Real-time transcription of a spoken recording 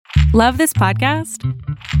Love this podcast?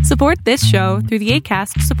 Support this show through the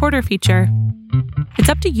Acast supporter feature. It's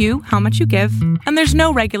up to you how much you give, and there's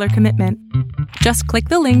no regular commitment. Just click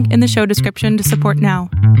the link in the show description to support now.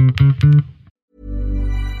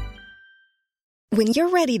 When you're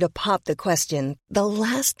ready to pop the question, the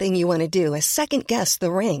last thing you want to do is second-guess the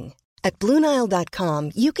ring. At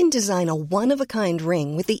BlueNile.com, you can design a one-of-a-kind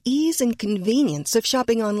ring with the ease and convenience of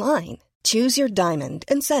shopping online. Choose your diamond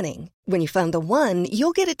and setting. When you find the one,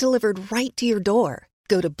 you'll get it delivered right to your door.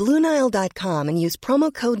 Go to BlueNile.com and use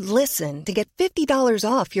promo code LISTEN to get $50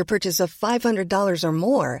 off your purchase of $500 or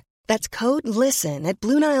more. That's code LISTEN at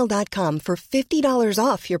BlueNile.com for $50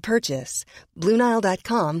 off your purchase.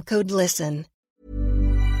 BlueNile.com, code LISTEN.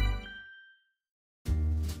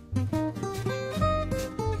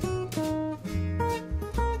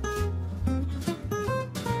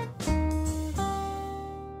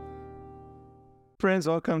 Friends,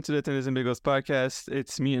 welcome to the Tennis and Bagels podcast.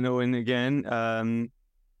 It's me and Owen again.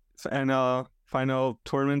 Final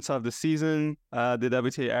tournaments of the season. The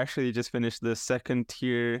WTA actually just finished the second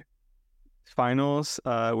tier finals,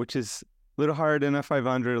 which is a little harder than a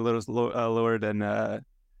 500, a little lower than a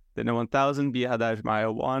 1000. Medvedev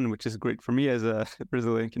Maya won, which is great for me as a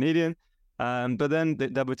Brazilian Canadian. But then the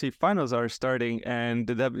WTA finals are starting, and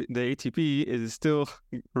the ATP is still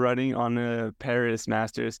running on a Paris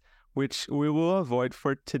Masters, which we will avoid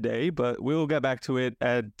for today, but we'll get back to it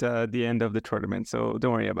at the end of the tournament. So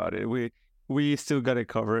don't worry about it. We still got it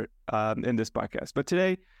covered in this podcast. But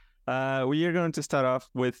today, we are going to start off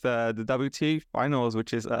with the WTA Finals,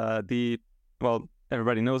 which is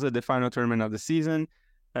everybody knows it, the final tournament of the season.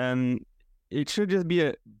 It should just be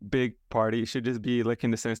a big party. It should just be like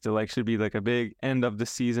in the sense that should be like a big end of the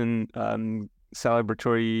season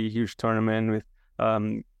celebratory huge tournament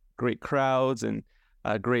with great crowds and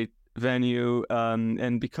great venue,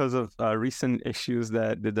 and because of recent issues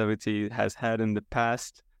that the WTA has had in the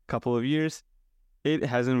past couple of years, it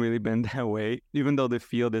hasn't really been that way. Even though the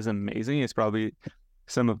field is amazing, it's probably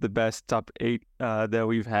some of the best top 8 that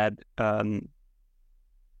we've had. I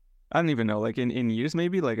don't even know, in years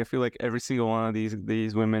maybe. I feel like every single one of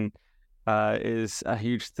these women is a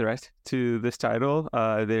huge threat to this title.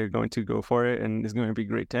 They're going to go for it, and it's going to be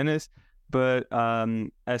great tennis. But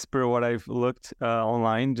as per what I've looked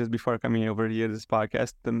online just before coming over here to this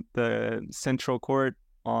podcast, the central court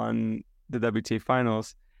on the WTA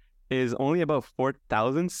Finals is only about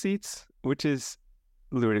 4,000 seats, which is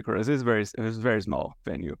ludicrous. It's a very small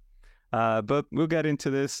venue. But we'll get into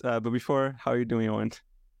this. But before, how are you doing, Owen?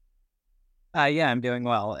 Yeah, I'm doing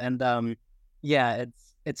well. And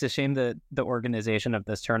it's a shame that the organization of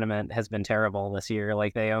this tournament has been terrible this year.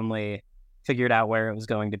 They only figured out where it was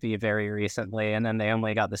going to be very recently, and then they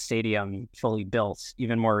only got the stadium fully built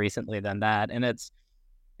even more recently than that. And it's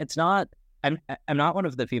not, I'm not one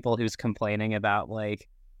of the people who's complaining about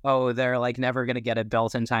they're never going to get it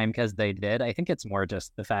built in time because they did. I think it's more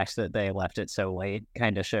just the fact that they left it so late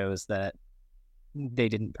kind of shows that they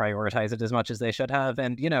didn't prioritize it as much as they should have.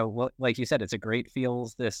 And, like you said, it's a great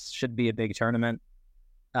field. This should be a big tournament.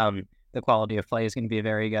 The quality of play is going to be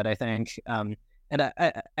very good, I think. And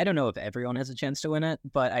I don't know if everyone has a chance to win it,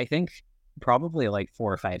 but I think probably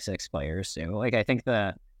 4, 5, 6 players do. I think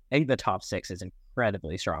the top 6 is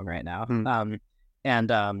incredibly strong right now.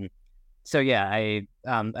 So yeah,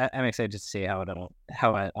 I'm excited to see how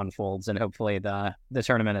it unfolds, and hopefully the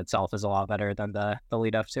tournament itself is a lot better than the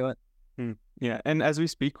lead up to it. Yeah, and as we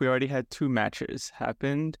speak, we already had 2 matches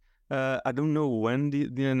happened. I don't know when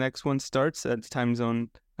the next one starts at the time zone.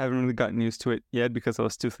 I haven't really gotten used to it yet because I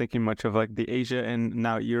was still thinking much of the Asia and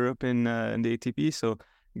now Europe in the ATP. So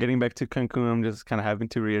getting back to Cancun, I'm just kind of having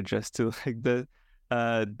to readjust to the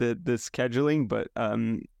scheduling. But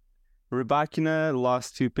Rybakina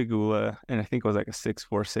lost to Pegula, and I think it was a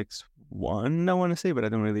 6-4, 6-1. I want to say, but I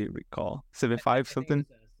don't really recall. 7-5 something.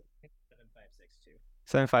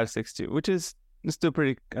 7-5, 6-2, which is still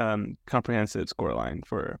pretty comprehensive scoreline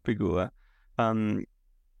for Pegula.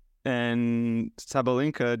 And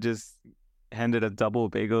Sabalenka just handed a double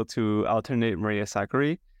bagel to alternate Maria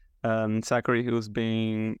Sakkari. Sakkari,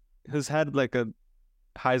 who's had a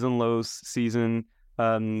highs and lows season,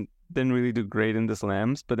 didn't really do great in the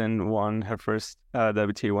slams, but then won her first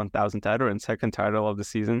WTA 1000 title and second title of the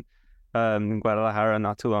season in Guadalajara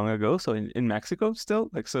not too long ago. So in Mexico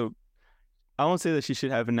still, so I won't say that she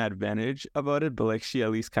should have an advantage about it, but she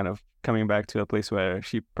at least kind of coming back to a place where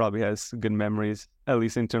she probably has good memories, at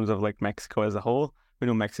least in terms of Mexico as a whole. We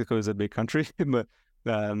know Mexico is a big country, but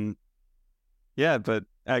but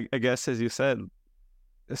I guess, as you said,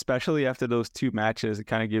 especially after those 2 matches, it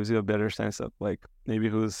kind of gives you a better sense of maybe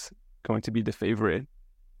who's going to be the favorite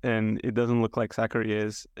and it doesn't look like Sakkari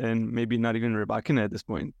is, and maybe not even Rybakina at this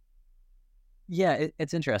point. Yeah,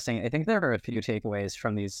 it's interesting. I think there are a few takeaways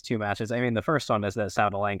from these two matches. I mean, the first one is that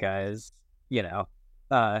Sabalenka is,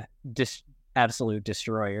 absolute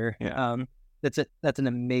destroyer. Yeah. That's an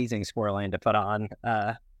amazing scoreline to put on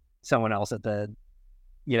someone else at the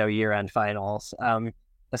year-end finals. And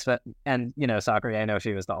Sakkari, I know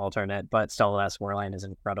she was the alternate, but still that scoreline is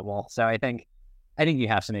incredible. So I think you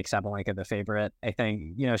have to make Sabalenka the favorite. I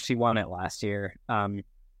think she won it last year,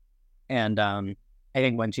 and I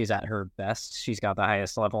think when she's at her best, she's got the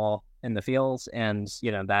highest level in the fields, and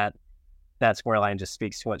that scoreline just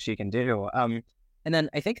speaks to what she can do. And then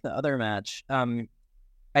I think the other match,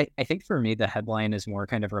 I think for me the headline is more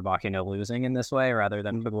kind of Rybakina losing in this way rather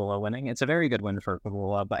than Pegula winning. It's a very good win for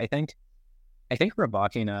Pegula, but I think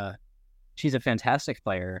Rybakina, she's a fantastic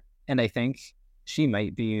player, and I think she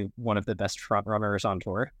might be one of the best front runners on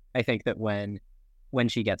tour. I think that when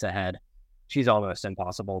she gets ahead, she's almost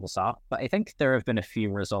impossible to stop. But I think there have been a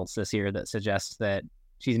few results this year that suggest that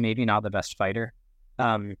she's maybe not the best fighter.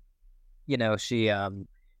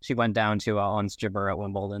 She went down to Ons Jabeur at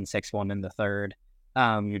Wimbledon, 6-1 in the third.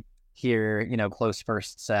 Here, close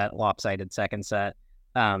first set, lopsided second set.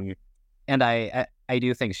 And I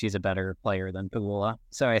do think she's a better player than Pegula.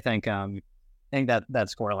 So I think that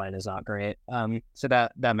scoreline is not great. So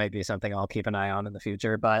that might be something I'll keep an eye on in the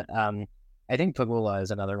future. But I think Pegula is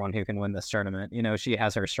another one who can win this tournament. She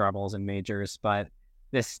has her struggles in majors, but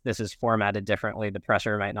this is formatted differently. The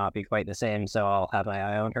pressure might not be quite the same, so I'll have my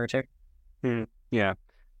eye on her too. Yeah.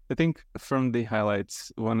 I think from the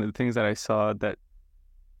highlights, one of the things that I saw that,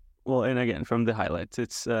 well, and again, from the highlights,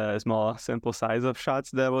 it's a small sample size of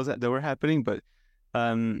shots that were happening, but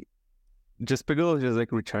just Pegula is just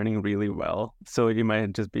like returning really well. So it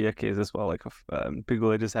might just be a case as well, like of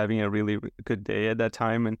Pegula just having a really good day at that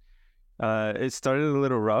time. And it started a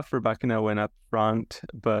little rough. Rybakina went up front,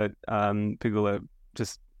 but Pegula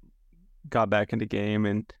just got back in the game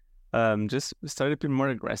and just started being more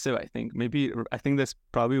aggressive. I think that's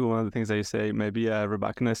probably one of the things that you say. Maybe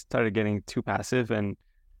Rybakina started getting too passive and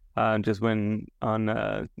just went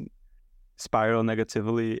on spiral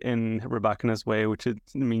negatively in Rybakina's way, which it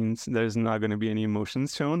means there's not going to be any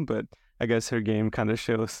emotions shown. But I guess her game kind of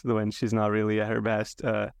shows when she's not really at her best,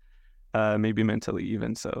 maybe mentally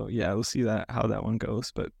even. So yeah, we'll see how that one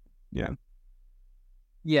goes. But yeah.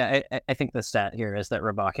 Yeah, I think the stat here is that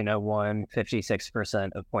Rybakina won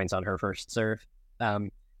 56% of points on her first serve.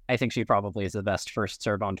 I think she probably is the best first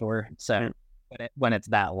serve on tour. So when it's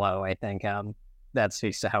that low, I think that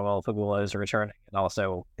speaks to how well Pegula is returning and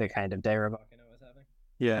also the kind of day Rybakina was having.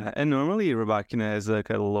 Yeah, and normally Rybakina has like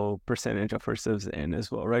a low percentage of her serves in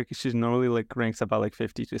as well, right? She's normally like ranks about like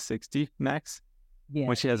 50 to 60 max. Yeah.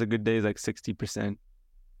 When she has a good day, is like 60%.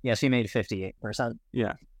 Yeah, she made 58%.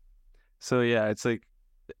 Yeah. So yeah, it's like,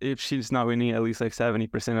 if she's not winning at least like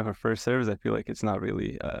 70% of her first serves, I feel like it's not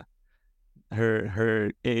really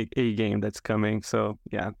her A game that's coming. So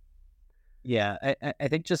yeah. Yeah, I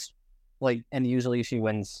think just like, and usually she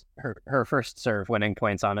wins her first serve winning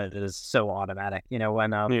points on it is so automatic.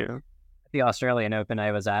 When the Australian Open,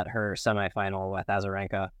 I was at her semifinal with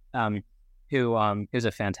Azarenka, who's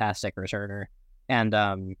a fantastic returner, and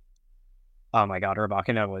oh my God,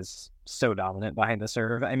 Rybakina was so dominant behind the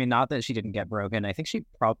serve. I mean, not that she didn't get broken. I think she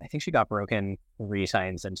got broken 3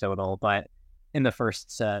 times in total, but in the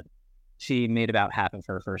first set, she made about half of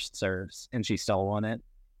her first serves, and she still won it.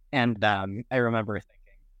 And I remember thinking,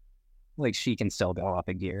 like, she can still go up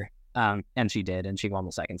a gear, and she did, and she won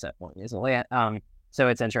the second set more easily. So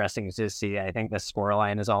it's interesting to see. I think the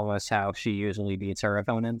scoreline is almost how she usually beats her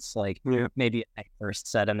opponents, like maybe a first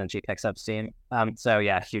set and then she picks up steam. So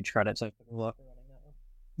yeah, huge credit to Pegula for running that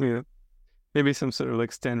one. Yeah, maybe some sort of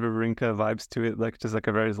like Stan Wawrinka vibes to it, like just like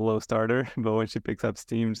a very slow starter, but when she picks up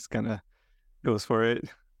steam, just kind of goes for it.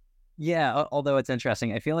 Yeah, although it's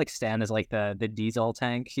interesting, I feel like Stan is like the diesel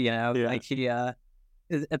tank, like he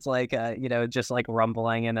it's like just like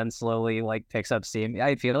rumbling and then slowly like picks up steam.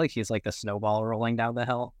 I feel like he's like the snowball rolling down the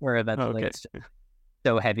hill where eventually it's just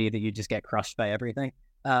so heavy that you just get crushed by everything.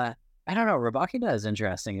 I don't know, Rybakina is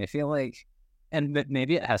interesting. I feel like, and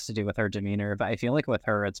maybe it has to do with her demeanor, but I feel like with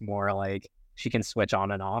her it's more like she can switch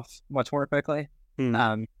on and off much more quickly.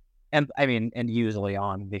 And I mean, and usually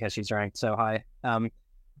on because she's ranked so high.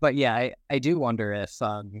 But yeah, I do wonder if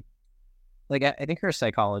like, I think her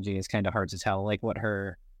psychology is kind of hard to tell, like what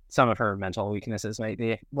some of her mental weaknesses might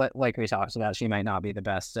be. Like we talked about, she might not be the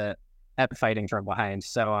best at fighting from behind.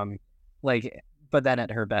 So, but then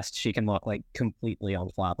at her best, she can look like completely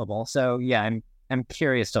unflappable. So yeah, I'm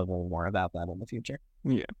curious to learn more about that in the future.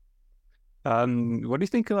 Yeah. What do you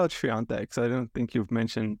think about Swiatek? 'Cause I don't think you've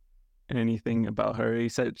mentioned anything about her. You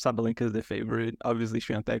said Sabalenka is the favorite. Obviously,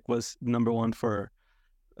 Swiatek was number one for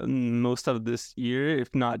most of this year,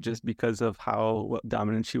 if not just because of how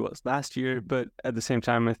dominant she was last year. But at the same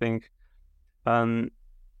time, I think, um,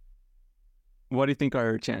 what do you think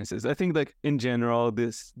are her chances? I think, like, in general,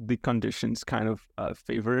 the conditions kind of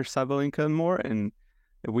favor Sabalenka more, and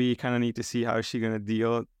we kind of need to see how she's gonna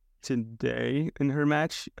deal today in her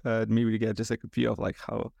match. Maybe to get just like a feel of like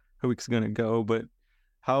how her week's gonna go. But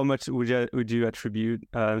how much would you attribute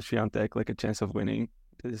Swiatek like a chance of winning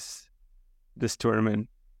this tournament?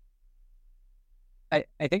 I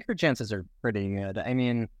think her chances are pretty good. I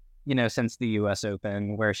mean, since the U.S.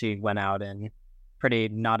 Open, where she went out in pretty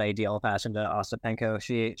not ideal fashion to Ostapenko,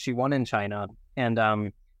 she won in China, and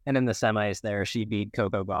in the semis there, she beat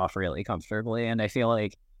Coco Gauff really comfortably, and I feel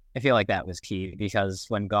like that was key, because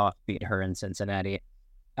when Gauff beat her in Cincinnati,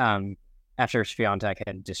 after Swiatek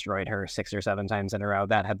had destroyed her 6 or 7 times in a row,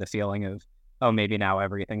 that had the feeling of, oh, maybe now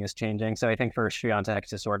everything is changing. So I think for Swiatek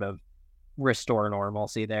to sort of restore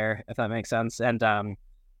normalcy there, if that makes sense. And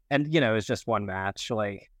it's just one match,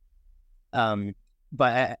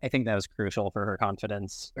 but I think that was crucial for her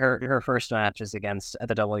confidence. Her first match is against at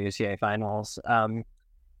the WTA Finals.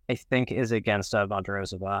 I think is against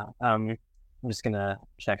Vondrousova. I'm just gonna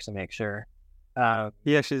check to make sure.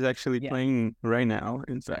 Yeah, she's actually playing right now,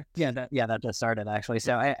 in fact. That just started actually.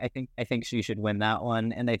 So I think she should win that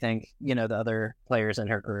one. And I think, the other players in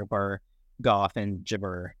her group are Gauff and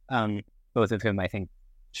Jabeur, both of whom I think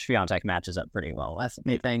Swiatek matches up pretty well. I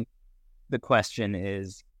think the question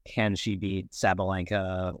is, can she beat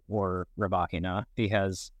Sabalenka or Rybakina?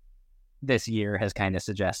 Because this year has kind of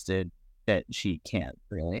suggested that she can't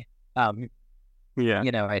really. I think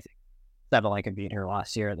Sabalenka beat her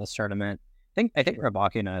last year at this tournament. I think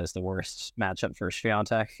Rybakina is the worst matchup for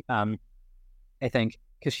Swiatek. I think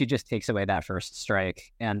because she just takes away that first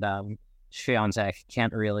strike, and Swiatek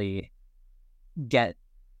can't really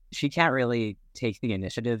take the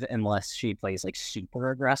initiative unless she plays like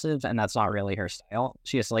super aggressive, and that's not really her style.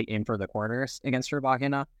 She has to like aim for the corners against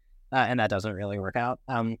Rybakina, and that doesn't really work out.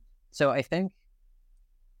 So I think,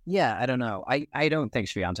 I don't know. I don't think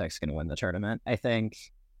Swiatek's going to win the tournament.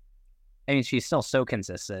 I mean, she's still so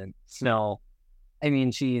consistent.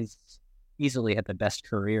 She's easily had the best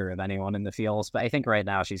career of anyone in the fields, but I think right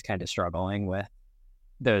now she's kind of struggling with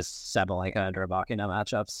those Sabalenka and Rybakina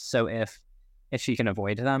matchups. So if she can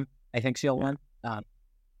avoid them, I think she'll win.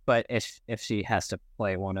 But if she has to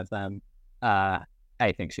play one of them, I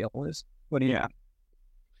think she'll lose. What do you think?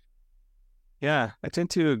 Yeah, I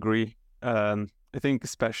tend to agree. I think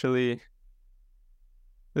especially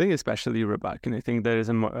Rybakina. I think there is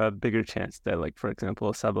a bigger chance that, like, for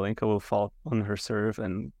example, Sabalenka will fall on her serve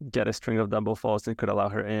and get a string of double faults and could allow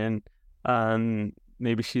her in.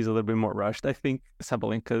 Maybe she's a little bit more rushed. I think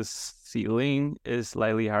Sabalenka's ceiling is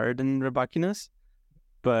slightly higher than Rybakina's,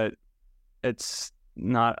 but it's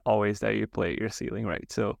not always that you play your ceiling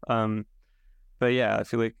right. So, but yeah, I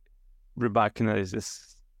feel like Rybakina is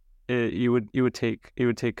just you would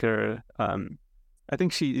take her. I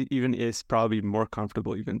think she even is probably more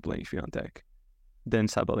comfortable even playing Swiatek than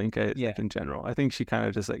Sabalenka is in general. I think she kind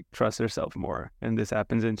of just like trusts herself more, and this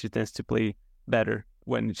happens, and she tends to play better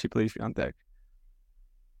when she plays Swiatek.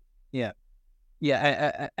 Yeah,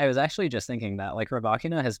 I was actually just thinking that, like,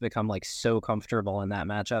 Rybakina has become like so comfortable in that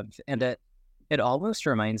matchup, and it almost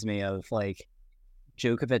reminds me of like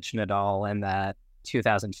Djokovic Nadal in that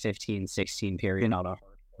 2015-16 period on a hard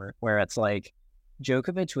court, where it's like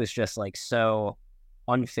Djokovic was just like so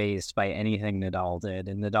unfazed by anything Nadal did,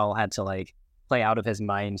 and Nadal had to like play out of his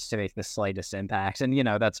mind to make the slightest impact, and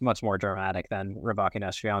that's much more dramatic than Rybakina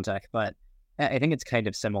Swiatek. But I think it's kind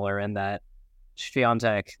of similar in that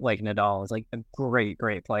Swiatek, like Nadal, is like a great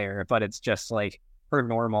player, but it's just like her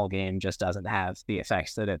normal game just doesn't have the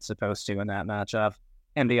effects that it's supposed to in that matchup,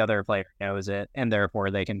 and the other player knows it, and therefore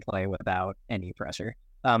they can play without any pressure.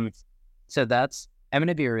 So I'm going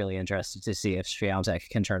to be really interested to see if Swiatek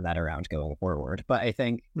can turn that around going forward. But I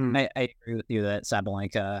think I agree with you that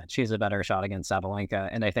Sabalenka, she's a better shot against Sabalenka,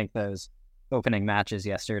 and I think those opening matches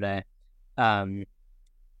yesterday kind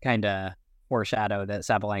of foreshadow that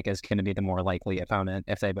Sabalenka is going to be the more likely opponent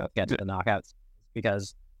if they both get to the knockouts,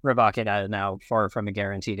 because Rybakina is now far from a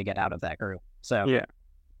guarantee to get out of that group. So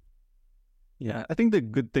yeah, I think the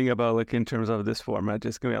good thing about, like, in terms of this format,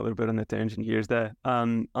 just going a little bit on the tangent here, is that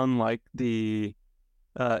unlike the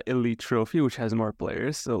Elite Trophy, which has more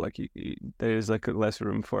players, so like there's like less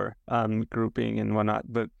room for grouping and whatnot,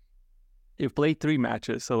 but you play 3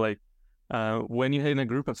 matches, so like when you hit in a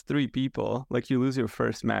group of 3 people, like, you lose your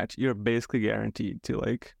first match, you're basically guaranteed to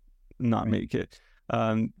like not make it.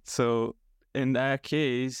 So in that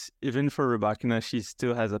case, even for Rybakina, she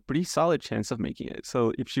still has a pretty solid chance of making it.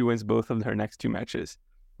 So if she wins both of her next 2 matches,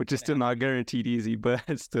 which is still not guaranteed easy, but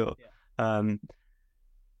it's still,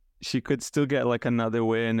 she could still get like another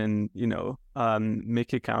win and,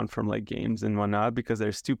 make it count from like games and whatnot, because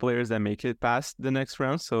there's 2 players that make it past the next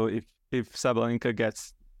round. So if Sabalenka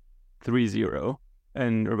gets 3-0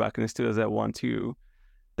 and Rybakina still is at 1-2,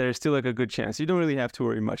 there's still like a good chance. You don't really have to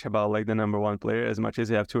worry much about like the number 1 player as much as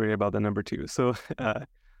you have to worry about the number 2. So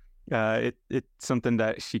it's something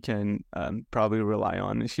that she can probably rely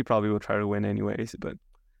on, and she probably will try to win anyways. But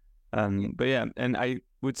yeah, and I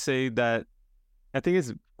would say that I think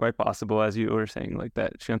it's quite possible, as you were saying, like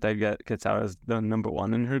that Swiatek gets out as the number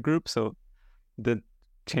 1 in her group. So the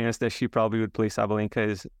chance that she probably would play Sabalenka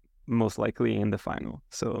is most likely in the final.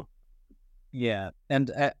 So yeah,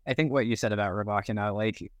 and I think what you said about Rybakina,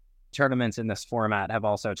 like tournaments in this format have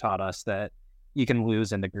also taught us that you can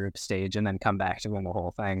lose in the group stage and then come back to win the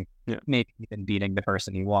whole thing. Yeah, maybe even beating the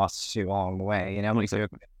person you lost to along the way.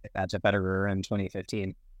 exactly. That's a Federer in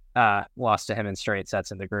 2015. Lost to him in straight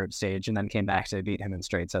sets in the group stage and then came back to beat him in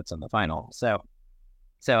straight sets in the final. So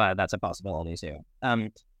that's a possibility too.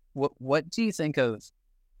 What do you think of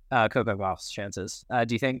Coco Gauff's chances?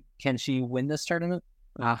 Do you think, can she win this tournament?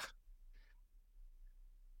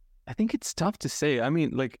 I think it's tough to say. I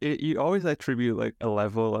mean, like you always attribute like a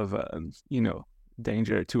level of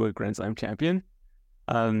danger to a Grand Slam champion,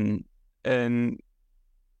 and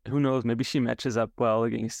who knows? Maybe she matches up well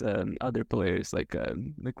against other players like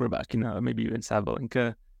Rybakina, maybe even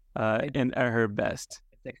Sabalenka, and at her best.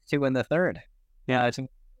 6-2 in the third. Yeah.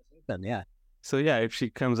 Yeah. So yeah, if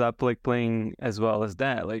she comes up like playing as well as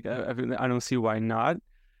that, like I don't see why not.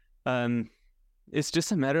 It's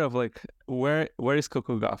just a matter of like where is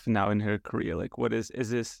Coco Gauff now in her career? Like, what is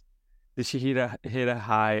this? Did she hit a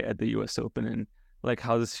high at the U.S. Open, and like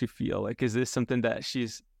how does she feel? Like, is this something that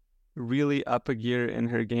she's really up a gear in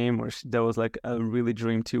her game, or there was like a really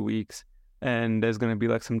dream 2 weeks, and there's gonna be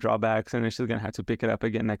like some drawbacks, and then she's gonna have to pick it up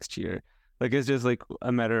again next year? Like, it's just like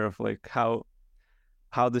a matter of like how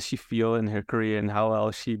does she feel in her career and how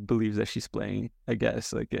well she believes that she's playing, I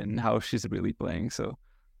guess, like, and how she's really playing. So,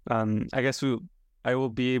 I guess I will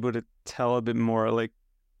be able to tell a bit more like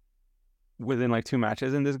within like 2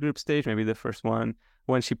 matches in this group stage. Maybe the first one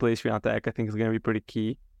when she plays Swiatek, I think is going to be pretty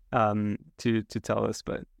key to tell us.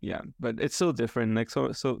 But yeah, but it's so different. Like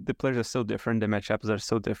so the players are so different. The matchups are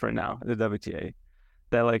so different now at the WTA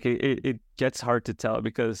that like it gets hard to tell,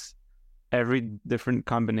 because every different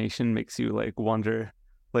combination makes you like wonder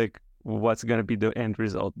like what's going to be the end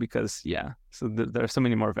result, because so there are so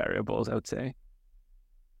many more variables, I would say.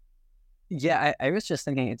 Yeah, I was just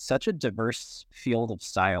thinking it's such a diverse field of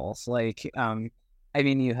styles. Like, I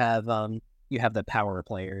mean, you have the power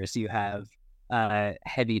players, you have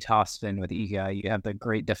heavy topspin with Iga, you have the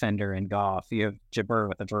great defender in Gauff, you have Jabeur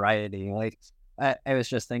with a variety. Like, I was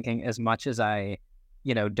just thinking, as much as I,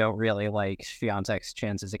 don't really like Swiatek's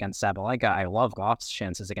chances against Sabalenka, I love Gauff's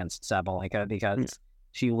chances against Sabalenka, because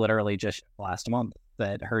she literally just last month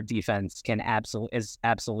that her defense is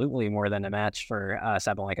absolutely more than a match for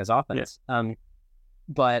Sabalenka's offense. Yeah.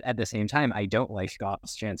 But at the same time, I don't like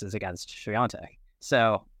Gauff's chances against Swiatek.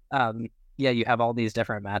 So you have all these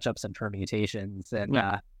different matchups and permutations, and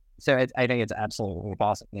so I think it's absolutely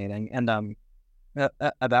fascinating. And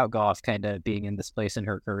about Gauff kind of being in this place in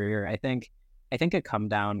her career, I think a come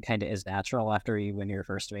down kind of is natural after you win your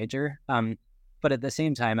first major. But at the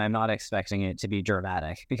same time, I'm not expecting it to be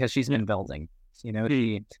dramatic, because she's been building.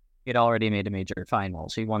 She had already made a major final.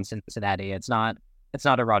 She won Cincinnati. It's not a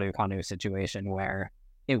Raducanu situation where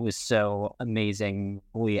it was so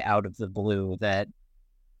amazingly out of the blue that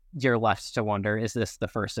you're left to wonder, is this the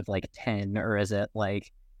first of like 10, or is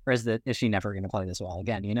she never going to play this well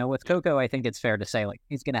again? With Coco, I think it's fair to say like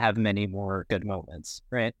he's going to have many more good moments,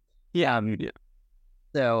 right? Yeah.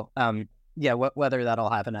 So, whether that'll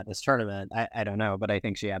happen at this tournament, I don't know, but I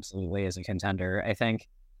think she absolutely is a contender. I think,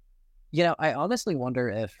 I honestly wonder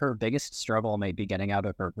if her biggest struggle might be getting out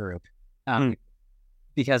of her group,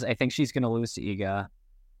 because I think she's going to lose to Iga,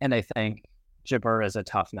 and I think Jabeur is a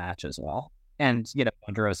tough match as well. And,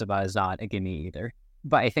 Vondrousova is not a gimme either.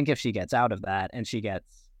 But I think if she gets out of that and she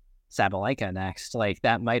gets Sabalenka next, like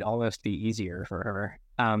that might almost be easier for her.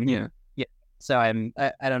 So I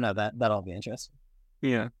don't know, that'll be interesting.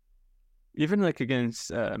 Yeah. Even like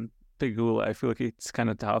against Pegula, I feel like it's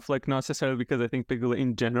kind of tough. Like not necessarily because I think Pegula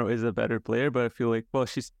in general is a better player, but I feel like, well,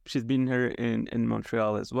 she's beaten her in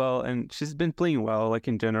Montreal as well, and she's been playing well. Like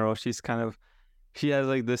in general, she has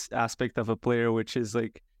like this aspect of a player which is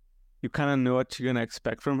like you kind of know what you're gonna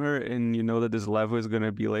expect from her, and you know that this level is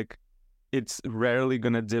gonna be like it's rarely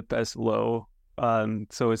gonna dip as low.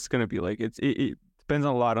 So it's gonna be like it depends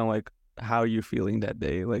a lot on like how you're feeling that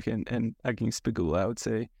day, like and against Pegula, I would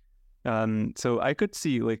say. So I could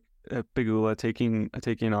see like Pegula taking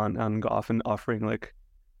on Goff and offering like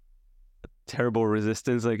terrible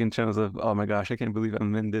resistance, like in terms of, oh my gosh, I can't believe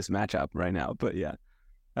I'm in this matchup right now. But yeah,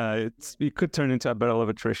 it could turn into a battle of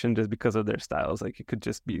attrition just because of their styles. Like it could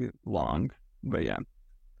just be long. But yeah.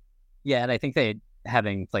 Yeah, and I think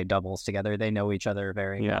having played doubles together, they know each other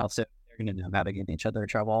very well, so they're going to know how to get each other in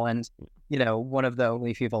trouble. And, one of the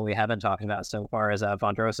only people we haven't talked about so far is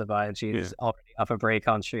Vondrousova, and she's already up a break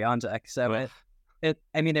on Swiatek. So it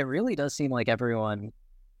really does seem like everyone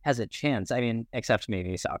has a chance. I mean, except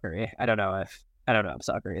maybe Sakari. I don't know if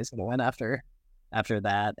Sakari is going to win after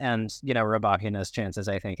that. And, Rybakina's chances,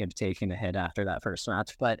 I think, of taking a hit after that first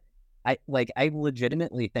match. But I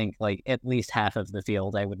legitimately think like at least half of the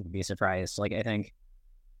field, I wouldn't be surprised. Like I think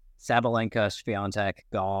Sabalenka, Swiatek,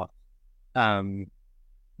 Goff, Rybakina,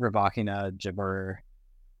 Jabeur,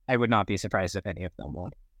 I would not be surprised if any of them won.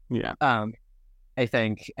 Yeah. I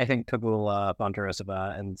think Pegula,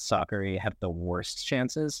 Vondrousova, and Sakari have the worst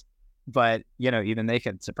chances, but even they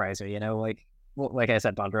could surprise her. Like I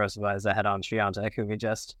said, Vondrousova is ahead on Swiatek, who we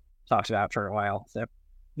just talked about for a while. So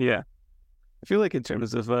yeah. I feel like in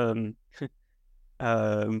terms of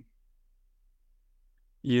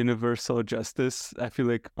universal justice, I feel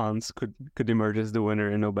like Ons could emerge as the winner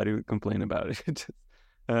and nobody would complain about it.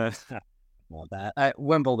 Well, that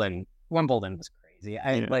Wimbledon was crazy.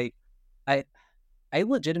 I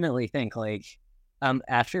legitimately think like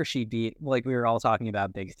after she beat, like we were all talking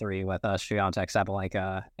about big three with Swiatek,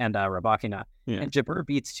 Sabalenka, and Rybakina, and Jabeur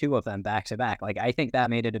beats two of them back to back. Like I think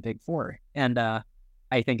that made it a big four, and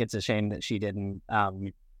I think it's a shame that she didn't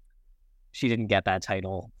get that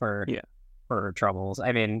title for her troubles.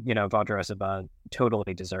 I mean, Vondrousova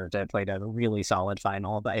totally deserved it, played a really solid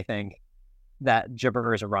final, but I think that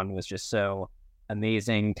Jabeur's run was just so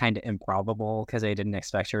amazing, kind of improbable because I didn't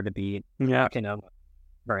expect her to beat Varan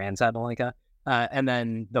Sabalenka. And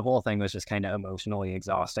then the whole thing was just kind of emotionally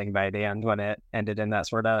exhausting by the end when it ended in that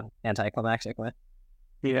sort of anticlimactic way.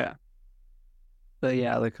 Yeah. But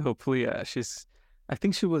yeah, like hopefully I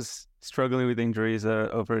think she was struggling with injuries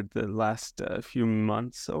over the last few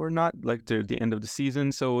months or not, like the end of the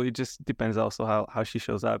season. So it just depends also how she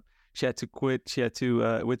shows up. She had to quit. She had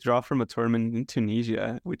to withdraw from a tournament in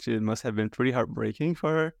Tunisia, which it must have been pretty heartbreaking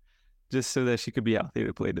for her, just so that she could be out there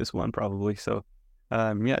to play this one probably. So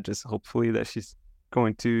just hopefully that she's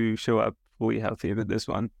going to show up fully healthy to this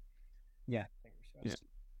one. Yeah.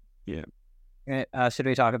 Yeah. Should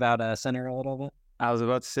we talk about Sinner a little bit? I was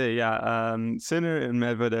about to say, Sinner and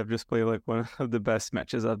Medvedev just played like one of the best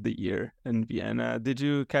matches of the year in Vienna. Did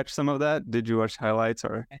you catch some of that? Did you watch highlights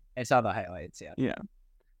or? I saw the highlights, yeah. Yeah.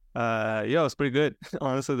 It was pretty good.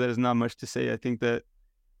 Honestly, there's not much to say. I think that,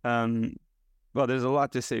 there's a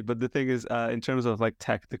lot to say, but the thing is, in terms of like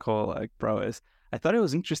tactical like prowess, I thought it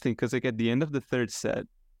was interesting because like at the end of the third set,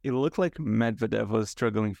 it looked like Medvedev was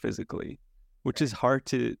struggling physically, which is hard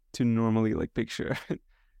to normally like picture.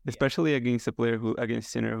 Especially against a player against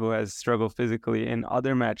Sinner who has struggled physically in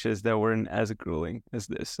other matches that weren't as grueling as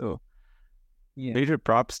this. So major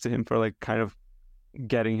props to him for like kind of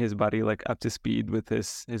getting his body like up to speed with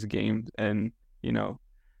his game and,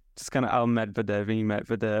 just kind of out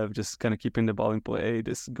Medvedev, just kind of keeping the ball in play,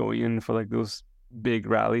 just going in for like those big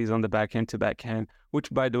rallies on the backhand to backhand, which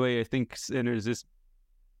by the way, I think Sinner's is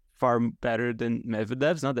far better than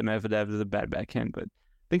Medvedev's. Not that Medvedev is a bad backhand, but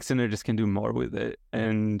I think Sinner just can do more with it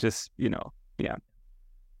and just, Yeah,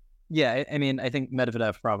 I mean, I think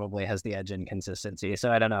Medvedev probably has the edge in consistency. So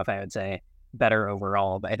I don't know if I would say better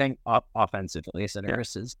overall, but I think offensively, Sinner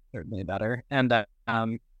is certainly better. And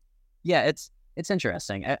it's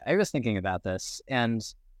interesting. I was thinking about this, and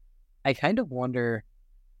I kind of wonder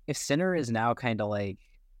if Sinner is now kind of like,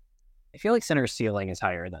 I feel like Sinner's ceiling is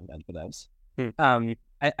higher than Medvedev's.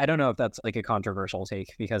 I don't know if that's like a controversial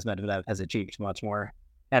take because Medvedev has achieved much more.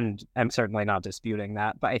 And I'm certainly not disputing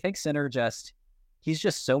that, but I think Sinner he's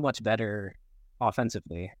just so much better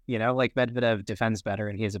offensively, like Medvedev defends better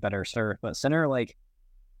and he has a better serve, but Sinner, like,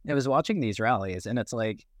 I was watching these rallies and it's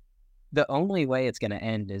like, the only way it's going to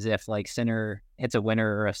end is if like Sinner hits a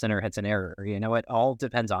winner or if Sinner hits an error, it all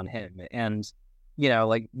depends on him. And,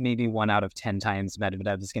 like maybe 1 out of 10 times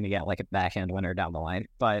Medvedev is going to get like a backhand winner down the line,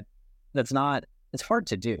 but it's hard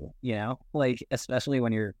to do, like, especially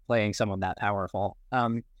when you're playing someone that powerful.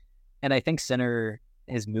 And I think Sinner,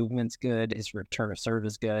 his movement's good. His return of serve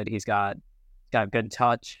is good. He's got good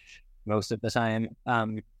touch most of the time.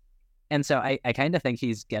 And so I kind of think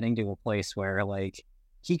he's getting to a place where like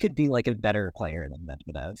he could be like a better player than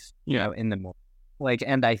Medvedev, you Yeah. know, in the like,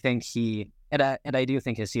 and I think I do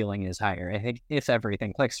think his ceiling is higher. I think if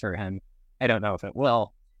everything clicks for him, I don't know if it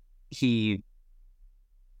will, he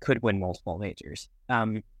could win multiple majors.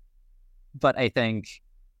 But I think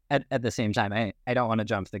at the same time, I don't want to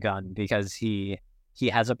jump the gun because he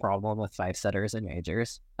has a problem with 5-setters in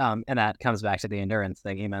majors. And that comes back to the endurance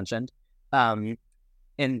thing you mentioned.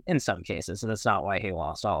 In some cases, and that's not why he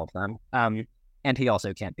lost all of them. And he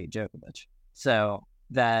also can't beat Djokovic. So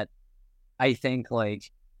that, I think,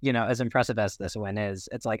 like, you know, as impressive as this win is,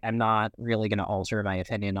 it's like I'm not really going to alter my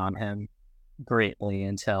opinion on him greatly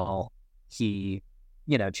until he,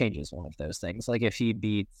 you know, changes one of those things. Like if he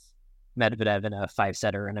beats Medvedev in a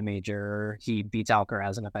 5-setter in a major, or he beats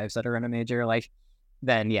Alcaraz in a 5-setter in a major, like,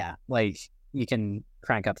 then yeah, like you can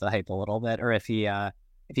crank up the hype a little bit. Or if he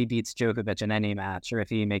beats Djokovic in any match, or if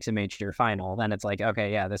he makes a major final, then it's like,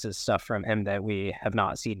 okay, yeah, this is stuff from him that we have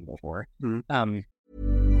not seen before. Mm-hmm.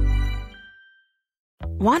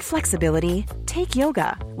 Want flexibility? Take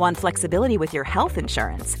yoga. Want flexibility with your health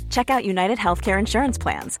insurance? Check out United Healthcare Insurance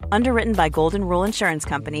Plans. Underwritten by Golden Rule Insurance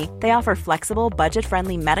Company, they offer flexible,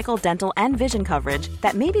 budget-friendly medical, dental, and vision coverage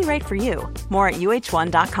that may be right for you. More at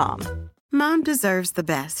uh1.com. Mom deserves the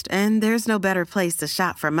best, and there's no better place to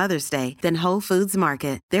shop for Mother's Day than Whole Foods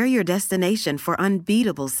Market. They're your destination for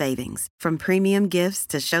unbeatable savings, from premium gifts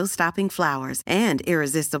to show-stopping flowers and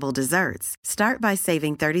irresistible desserts. Start by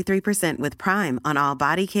saving 33% with Prime on all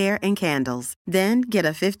body care and candles. Then get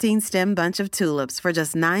a 15-stem bunch of tulips for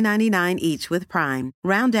just $9.99 each with Prime.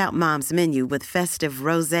 Round out Mom's menu with festive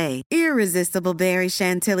rosé, irresistible berry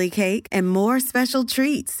chantilly cake, and more special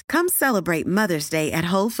treats. Come celebrate Mother's Day at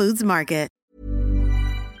Whole Foods Market.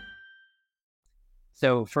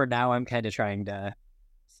 So for now, I'm kind of trying to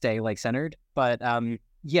stay like centered. But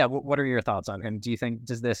yeah, what are your thoughts on him? Do you think,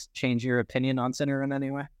 does this change your opinion on Sinner in any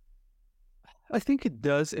way? I think it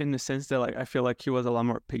does, in the sense that like I feel like he was a lot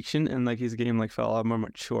more patient and like his game like felt a lot more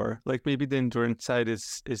mature. Like maybe the endurance side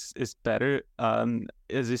is better.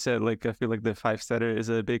 As you said, like I feel like the 5-setter is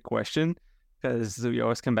a big question because we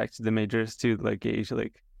always come back to the majors to like gauge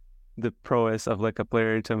like the prowess of like a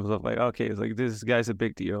player in terms of like, okay, it's like this guy's a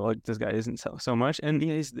big deal, like this guy isn't so much, and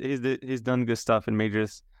yeah, he's done good stuff in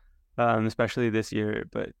majors, especially this year.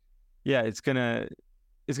 But yeah, it's gonna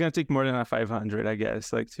take more than a 500, I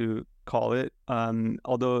guess, like to call it.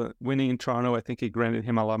 Although winning in Toronto, I think it granted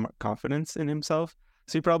him a lot more confidence in himself,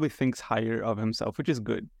 so he probably thinks higher of himself, which is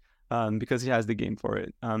good, because he has the game for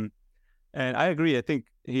it. And I agree. I think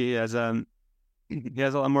he has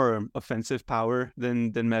a lot more offensive power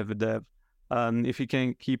than Medvedev. If he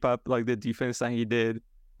can keep up like the defense that he did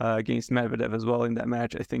against Medvedev as well in that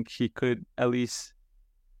match, I think he could at least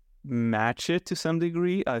match it to some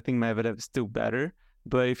degree. I think Medvedev is still better,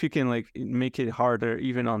 but if you can like make it harder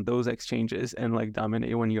even on those exchanges and like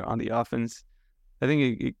dominate when you're on the offense, I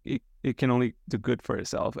think it can only do good for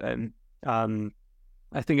itself. And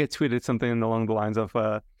I think I tweeted something along the lines of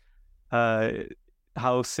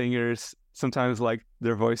how singers sometimes like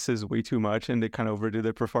their voices way too much and they kind of overdo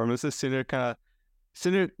their performances.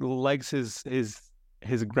 Sinner likes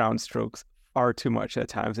his ground strokes far too much at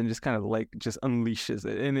times and just kind of like just unleashes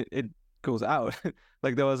it, and it goes out.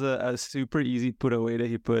 Like there was a super easy put away that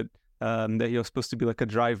he put that he was supposed to be like a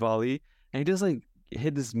dry volley, and he just like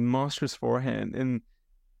hit this monstrous forehand, and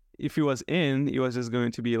if he was in, it was just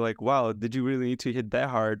going to be like, wow, did you really need to hit that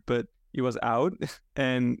hard? But he was out,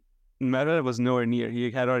 and Medvedev was nowhere near. He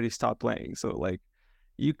had already stopped playing. So like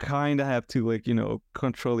you kind of have to like, you know,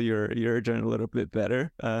 control your adrenaline a little bit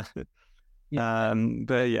better. But yeah,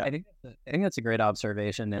 I think that's a great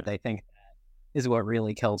observation, and I think that is what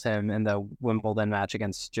really killed him in the Wimbledon match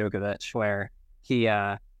against Djokovic, where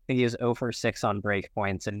I think he was 0 for 6 on break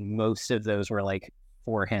points, and most of those were like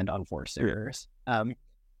forehand on forced errors.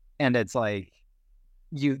 And it's like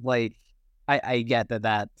I get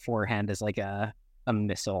that forehand is like a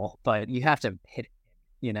missile, but you have to hit it,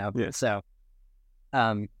 you know? Yeah. So,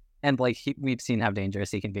 and like we've seen how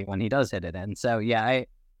dangerous he can be when he does hit it in. So yeah,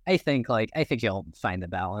 I think he'll find the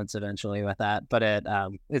balance eventually with that, but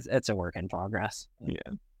it's a work in progress.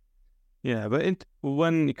 Yeah. But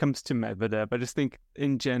when it comes to Medvedev, I just think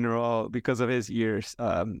in general, because of his years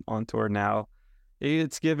on tour now,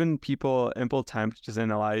 it's given people ample time to just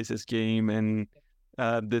analyze his game, and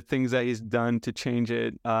the things that he's done to change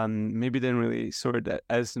it maybe didn't really sort of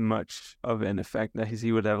as much of an effect that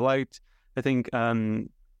he would have liked. I think Matt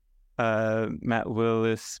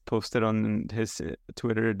Willis posted on his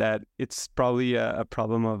Twitter that it's probably a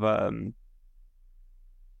problem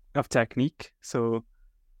of technique. So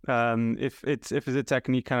If his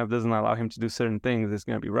technique kind of doesn't allow him to do certain things, it's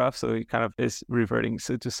going to be rough. So he kind of is reverting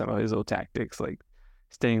to some of his old tactics, like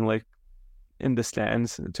staying like in the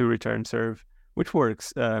stands to return serve, which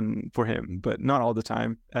works for him, but not all the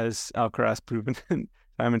time, as Alcaraz proven time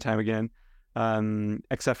and time again,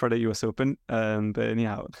 except for the U.S. Open. But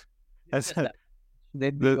anyhow, as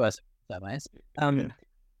the U.S. semis.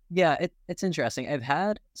 Yeah, it's interesting. I've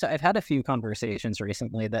had a few conversations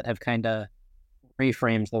recently that have kind of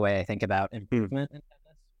reframed the way I think about improvement in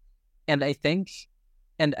tennis.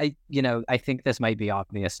 And I think this might be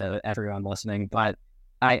obvious to everyone listening, but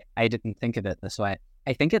I didn't think of it this way.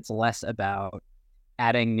 I think it's less about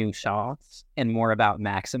adding new shots and more about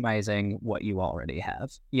maximizing what you already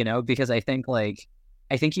have, because I think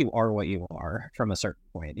you are what you are from a certain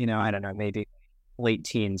point, I don't know, maybe late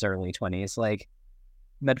teens, early 20s, like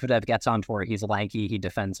Medvedev gets on tour, he's lanky, he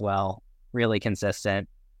defends well, really consistent,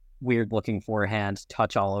 weird looking forehand,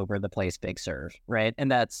 touch all over the place, big serve, right?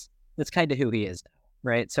 And that's kind of who he is now,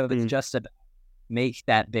 right? So it's just about make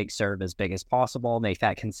that big serve as big as possible, make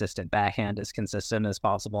that consistent backhand as consistent as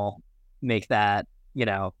possible, make that,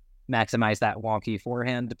 maximize that wonky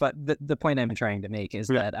forehand. But the point I'm trying to make is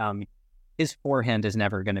that his forehand is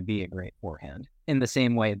never going to be a great forehand in the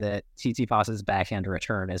same way that Tsitsipas's backhand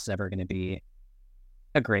return is never going to be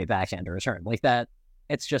a great backhand return. Like that,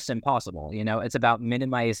 it's just impossible. It's about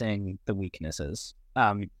minimizing the weaknesses.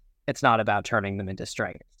 It's not about turning them into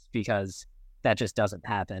strengths, because that just doesn't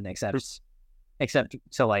happen except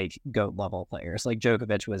to like GOAT level players. Like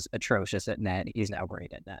Djokovic was atrocious at net. He's now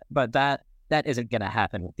great at net. But that isn't going to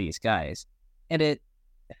happen with these guys. And I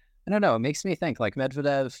don't know, it makes me think like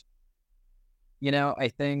Medvedev, I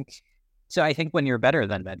think when you're better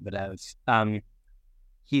than Medvedev,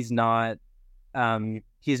 he's not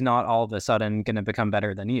all of a sudden going to become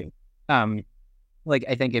better than you. Like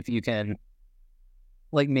I think if you can,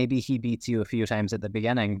 like maybe he beats you a few times at the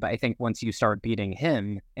beginning, but I think once you start beating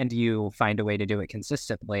him and you find a way to do it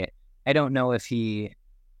consistently, I don't know if he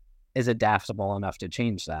is adaptable enough to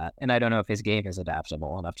change that. And I don't know if his game is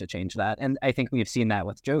adaptable enough to change that. And I think we've seen that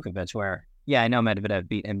with Djokovic where, I know Medvedev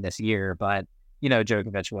beat him this year, but,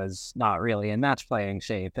 Djokovic was not really in match playing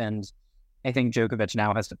shape. And I think Djokovic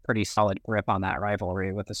now has a pretty solid grip on that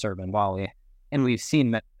rivalry with the serve and volley. And we've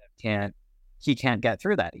seen Medvedev he can't get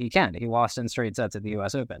through that. He can't. He lost in straight sets at the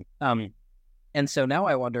U.S. Open. And so now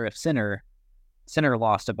I wonder if Sinner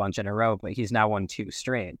lost a bunch in a row, but he's now won 2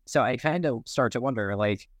 straight. So I kind of start to wonder,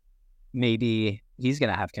 like, maybe he's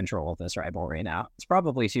going to have control of this rivalry now. It's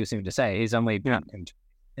probably too soon to say. He's only been,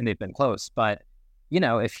 and they've been close. But,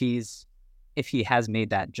 if he has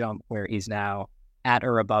made that jump where he's now at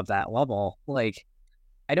or above that level, like,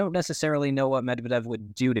 I don't necessarily know what Medvedev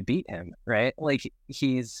would do to beat him, right? Like,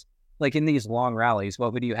 he's... Like in these long rallies,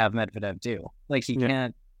 what would you have Medvedev do? Like he's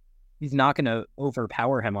not going to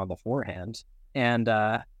overpower him on the forehand. And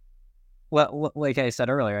like I said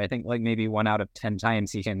earlier, I think like maybe 1 out of 10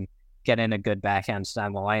 times he can get in a good backhand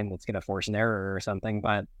down the line that's going to force an error or something.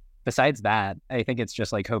 But besides that, I think it's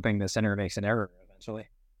just like hoping the Sinner makes an error eventually.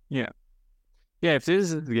 Yeah. Yeah, if this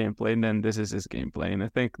is his gameplay, then this is his gameplay. And I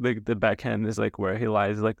think the backhand is like where he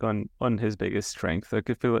lies, like on his biggest strength. Like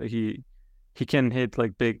I feel like he can hit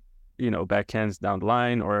like big, backhands down the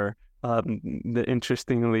line, or the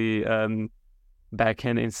interestingly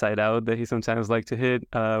backhand inside out that he sometimes like to hit,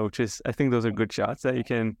 which is, I think those are good shots that you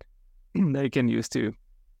can use to,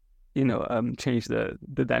 change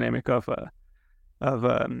the dynamic of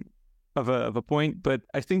a point. But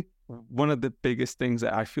I think one of the biggest things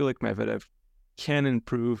that I feel like Medvedev can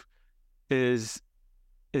improve is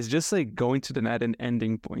just like going to the net and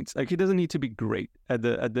ending points. Like he doesn't need to be great at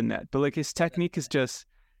the net, but like his technique is just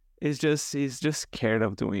he's just scared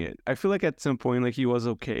of doing it. I feel like at some point like he was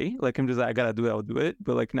okay. Like I'm just like, I gotta do it, I'll do it.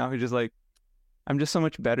 But like now he's just like, I'm just so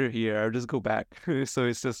much better here. I'll just go back. So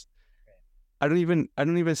it's just I'm not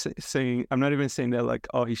even saying that like,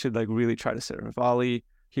 oh, he should like really try to serve a volley.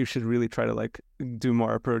 He should really try to like do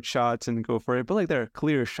more approach shots and go for it. But like there are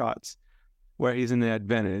clear shots where he's in the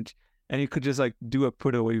advantage, and he could just like do a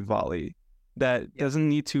put away volley that doesn't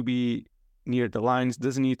need to be near the lines,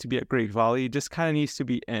 doesn't need to be a great volley, just kind of needs to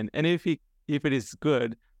be in. And if it is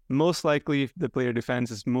good, most likely if the player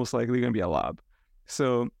defends, is most likely going to be a lob.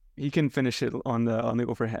 So he can finish it on the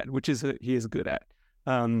overhead, which he is good at.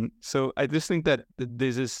 So I just think that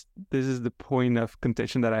this is the point of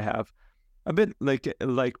contention that I have. A bit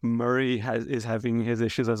like Murray is having his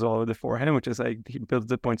issues as well with the forehand, which is like he builds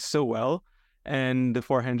the point so well, and the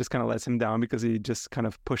forehand just kind of lets him down because he just kind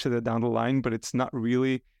of pushes it down the line, but it's not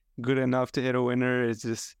really good enough to hit a winner. It's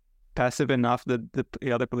just passive enough that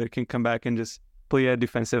the other player can come back and just play a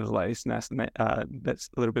defensive slice that's a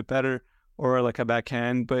little bit better, or like a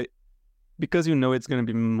backhand. But because it's going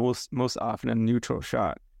to be most often a neutral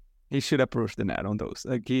shot, he should approach the net on those.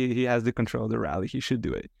 Like he has the control of the rally. He should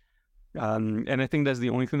do it. And I think that's the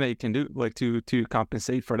only thing that he can do, like to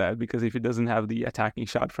compensate for that. Because if he doesn't have the attacking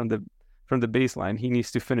shot from the baseline, he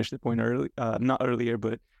needs to finish the point early, not earlier,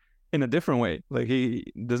 but in a different way. Like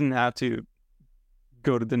he doesn't have to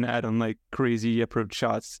go to the net on like crazy approach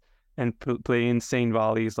shots and play insane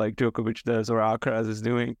volleys like Djokovic does or Alcaraz is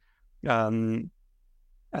doing. I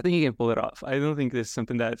think he can pull it off. I don't think there's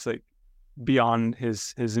something that's like beyond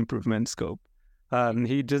his improvement scope.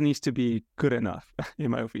 He just needs to be good enough,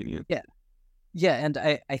 in my opinion. Yeah, and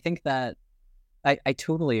I think that I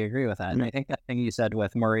totally agree with that. And I think that thing you said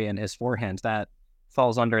with Murray and his forehand, that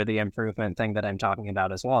falls under the improvement thing that I'm talking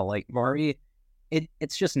about as well. Like Murray,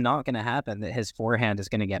 it's just not going to happen that his forehand is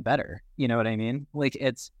going to get better. You know what I mean? Like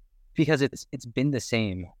it's because it's been the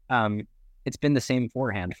same. It's been the same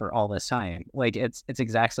forehand for all this time. Like it's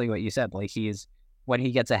exactly what you said. Like when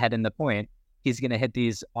he gets ahead in the point, he's going to hit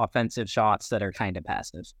these offensive shots that are kind of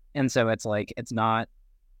passive. And so it's like,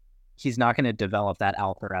 he's not going to develop that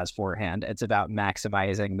Alcaraz forehand. It's about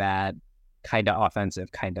maximizing that kind of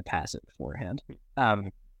offensive, kind of passive forehand.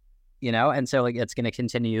 And so like, it's going to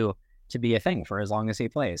continue to be a thing for as long as he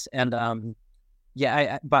plays. And,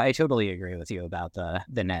 but I totally agree with you about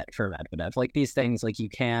the net for Medvedev. Like these things, like you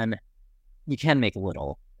can make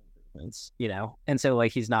little improvements, and so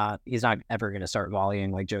like he's not ever going to start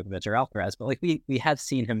volleying like Djokovic or Alcaraz, but like we have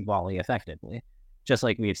seen him volley effectively, just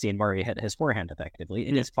like we've seen Murray hit his forehand effectively.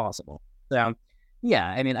 It is possible. So yeah,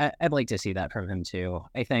 I mean, I'd like to see that from him too.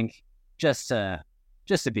 I think just to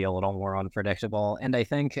be a little more unpredictable, and I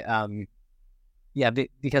think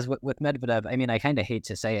because with Medvedev, I mean, I kind of hate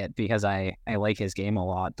to say it because I like his game a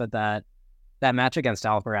lot, but that match against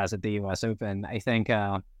Alcaraz at the U.S. Open, I think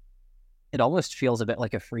it almost feels a bit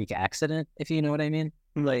like a freak accident, if you know what I mean.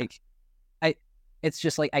 Like, it's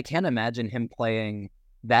just like, I can't imagine him playing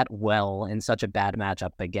that well in such a bad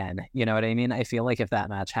matchup again. You know what I mean? I feel like if that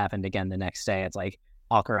match happened again the next day, it's like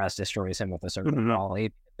Alcaraz destroys him with a certain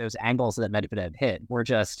volley. Those angles that Medvedev hit were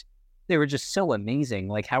just so amazing.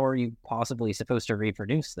 Like, how are you possibly supposed to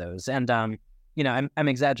reproduce those? And, I'm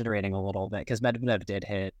exaggerating a little bit because Medvedev did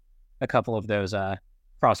hit a couple of those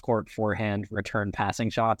cross-court forehand return passing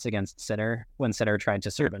shots against Sinner when Sinner tried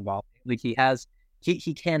to serve and volley. Like he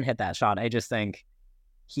can hit that shot. I just think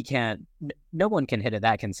he can't. No one can hit it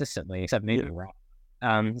that consistently except maybe Rob,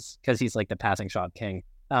 because he's like the passing shot king.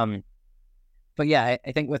 But yeah,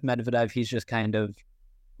 I think with Medvedev, he's just kind of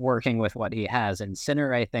working with what he has, and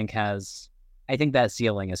Sinner, I think that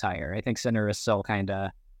ceiling is higher. I think Sinner is still kind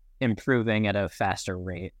of improving at a faster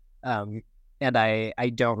rate. And I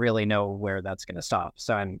don't really know where that's going to stop.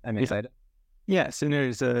 So I'm excited. Yeah, Sinner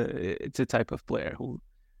it's a type of player who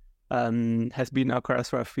has beaten Alcaraz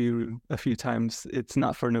for a few times. It's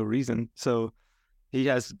not for no reason. So he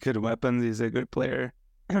has good weapons. He's a good player.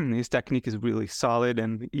 His technique is really solid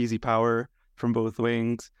and easy power from both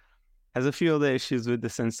wings. Has a few other issues with the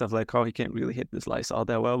sense of like, he can't really hit the slice all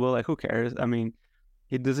that well. Well, like, who cares? I mean,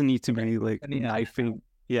 he doesn't need to be like knifing.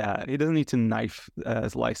 Yeah, he doesn't need to knife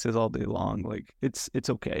slices all day long. Like it's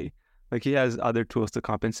okay. Like he has other tools to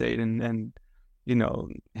compensate and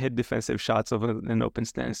hit defensive shots of an open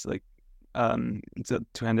stance, like it's a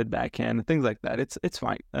two-handed backhand, things like that. It's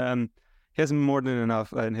fine. He has more than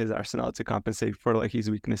enough in his arsenal to compensate for like his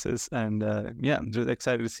weaknesses. And I'm just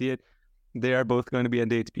excited to see it. They are both going to be at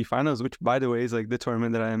the ATP Finals, which by the way is like the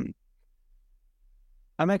tournament that I'm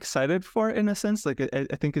excited for in a sense. Like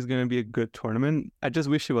I think it's going to be a good tournament. I just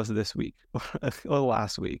wish it was this week or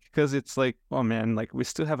last week, because it's like, oh man, like we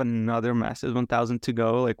still have another massive 1,000 to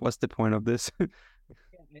go. Like, what's the point of this?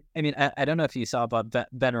 I mean, I don't know if you saw, but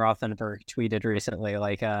Ben Rothenberg tweeted recently,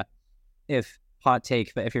 like, if hot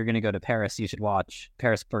take, but if you're going to go to Paris, you should watch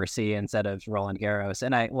Paris-Bercy instead of Roland Garros.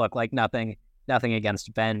 And I look like nothing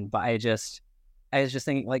against Ben, but I was just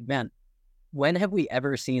thinking, like, man, when have we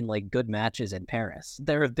ever seen like good matches in Paris?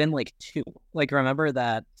 There have been like two. Like, remember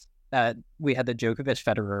that we had the Djokovic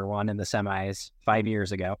Federer one in the semis 5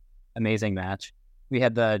 years ago. Amazing match. We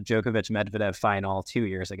had the Djokovic Medvedev final 2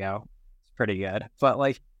 years ago. It's pretty good. But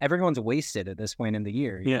like everyone's wasted at this point in the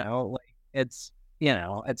year. You know, like it's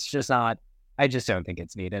just not. I just don't think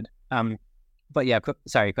it's needed. But yeah,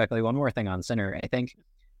 quickly, one more thing on Sinner. I think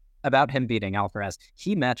about him beating Alcaraz,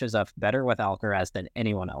 he matches up better with Alcaraz than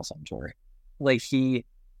anyone else on tour. Like he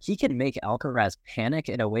can make Alcaraz panic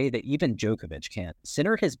in a way that even Djokovic can't.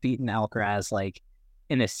 Sinner has beaten Alcaraz like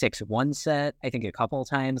in a 6-1 set, I think a couple of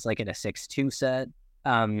times, like in a 6-2 set.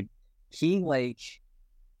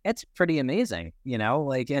 it's pretty amazing,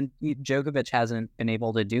 like, and Djokovic hasn't been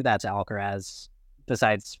able to do that to Alcaraz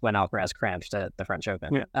besides when Alcaraz cramped at the French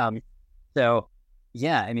Open. Yeah. So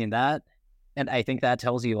yeah, I mean that, and I think that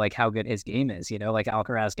tells you like how good his game is, like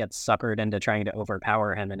Alcaraz gets suckered into trying to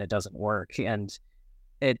overpower him and it doesn't work. And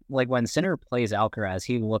it, like, when Sinner plays Alcaraz,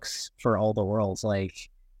 he looks for all the world's like,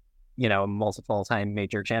 multiple time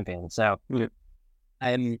major champion. So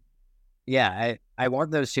I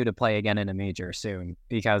want those two to play again in a major soon,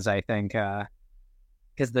 because I think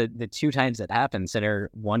because the two times it happened, Sinner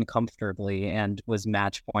won comfortably and was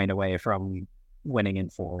match point away from winning in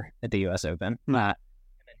 4 at the U.S. Open. And then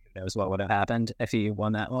who knows what would have happened if he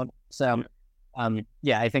won that one. So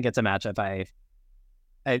I think it's a matchup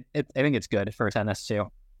I think it's good for tennis too.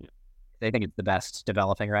 I think it's the best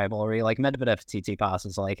developing rivalry. Like Medvedev Tsitsipas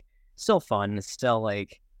is like still fun. It's still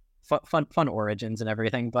like fun origins and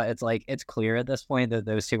everything, but it's like it's clear at this point that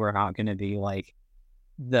those two are not going to be like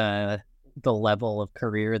the level of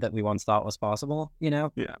career that we once thought was possible, Yeah.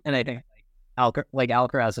 And I think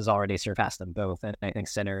Alcaraz has already surpassed them both, and I think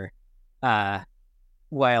Sinner,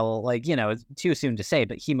 while like it's too soon to say,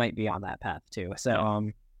 but he might be on that path too.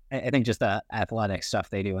 So I think just the athletic stuff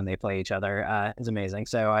they do when they play each other is amazing.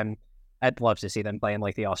 So I'd love to see them play in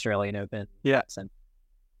like the Australian Open. Yeah,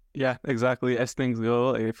 exactly. As things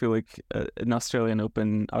go, I feel like an Australian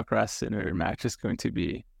Open Alcaraz Sinner match is going to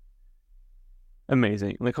be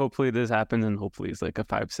amazing. Like, hopefully this happens, and hopefully it's like a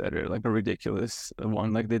 5-setter, like a ridiculous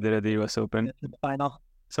one, like they did at the U.S. Open. In the final.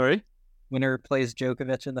 Sorry? Winner plays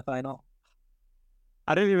Djokovic in the final.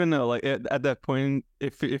 I don't even know. Like at that point,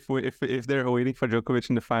 if they're waiting for Djokovic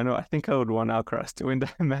in the final, I think I would want Alcaraz to win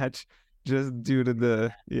that match, just due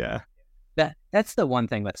to That's the one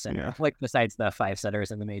thing with Sinner. Like besides the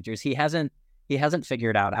 5-setters in the majors, he hasn't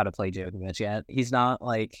figured out how to play Djokovic yet. He's not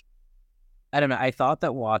like, I don't know. I thought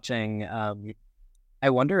that watching, I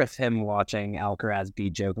wonder if him watching Alcaraz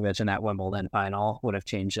beat Djokovic in that Wimbledon final would have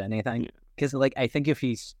changed anything. Because like I think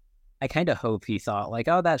I kind of hope he thought like,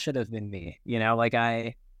 oh, that should have been me. Like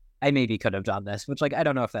I maybe could have done this, which like I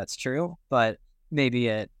don't know if that's true, but maybe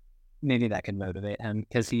that could motivate him,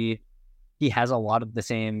 because he has a lot of the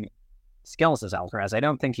same skills as Alcaraz. I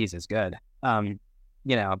don't think he's as good.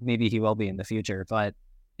 Maybe he will be in the future, but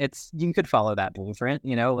you could follow that blueprint.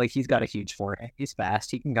 Like he's got a huge forehand, he's fast,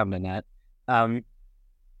 he can come to net.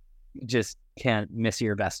 Just can't miss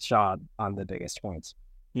your best shot on the biggest points.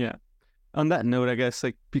 Yeah. On that note, I guess,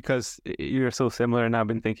 like, because you're so similar, and I've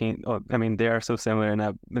been thinking, they are so similar, and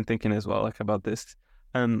I've been thinking as well, like, about this.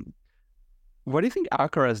 What do you think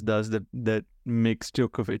Alcaraz does that makes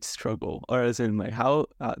Djokovic struggle? Or as in, like, how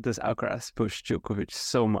does Alcaraz push Djokovic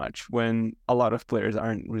so much when a lot of players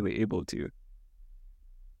aren't really able to?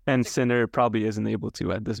 And Sinner probably isn't able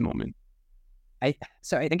to at this moment.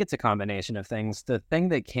 So I think it's a combination of things. The thing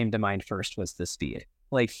that came to mind first was the speed.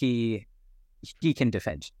 Like, he can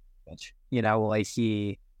defend. Like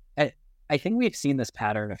I think we've seen this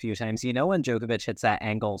pattern a few times. When Djokovic hits that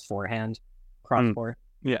angled forehand cross court,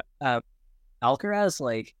 Alcaraz,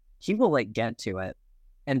 like, he will like get to it,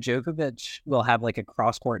 and Djokovic will have like a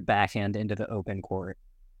cross court backhand into the open court.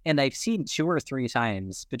 And I've seen 2 or 3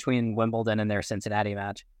 times between Wimbledon and their Cincinnati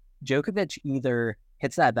match, Djokovic either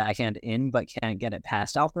hits that backhand in but can't get it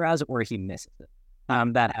past Alcaraz, or he misses it.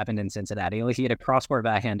 That happened in Cincinnati. Like, he had a cross court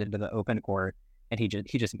backhand into the open court, and he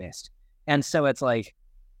just missed. And so it's like,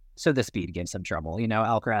 so the speed gives him trouble.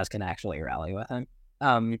 Alcaraz can actually rally with him.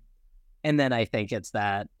 And then I think it's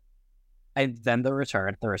that, then the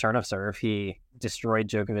return of serve, he destroyed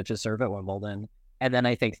Djokovic's serve at Wimbledon. And then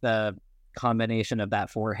I think the combination of that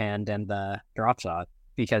forehand and the drop shot,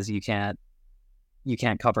 because you can't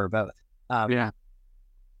cover both.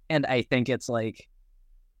 And I think it's like,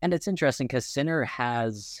 and it's interesting because Sinner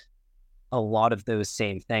has a lot of those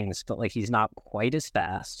same things, but like he's not quite as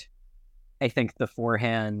fast. I think the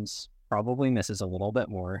forehand probably misses a little bit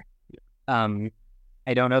more.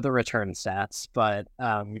 I don't know the return stats, but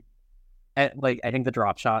I think the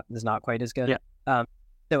drop shot is not quite as good. So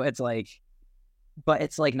it's like, but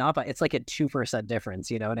it's like not, but it's like a 2% difference.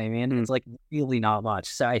 You know what I mean? It's like really not much.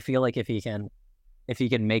 So I feel like if he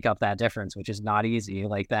can make up that difference, which is not easy,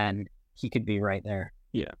 like then he could be right there.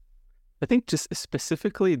 Yeah. I think just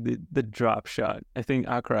specifically the drop shot, I think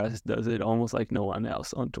Alcaraz does it almost like no one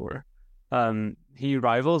else on tour. He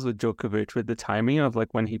rivals with Djokovic with the timing of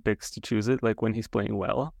like when he picks to choose it, like when he's playing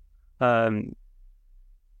well. And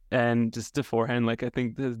just the forehand, like I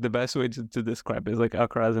think the best way to describe it is like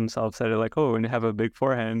Alcaraz himself said it, like, oh, when you have a big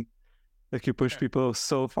forehand, like you push people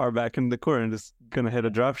so far back in the court and just gonna hit a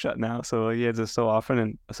drop shot now. So he hits it so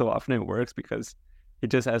often it works because he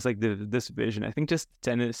just has like this vision. I think just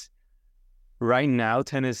tennis, right now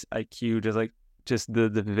tennis IQ, just the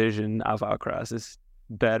division of Alcaraz is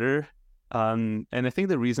better. And I think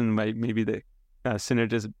the reason maybe the Sinner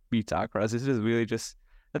just beats Alcaraz is just really just,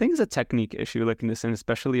 I think it's a technique issue, like in this, and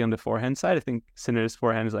especially on the forehand side. I think Sinner's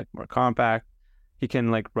forehand is like more compact. He can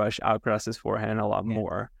like rush Alcaraz's forehand a lot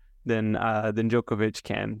more than Djokovic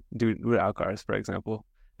can do with Alcaraz, for example.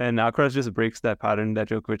 And Alcaraz just breaks that pattern that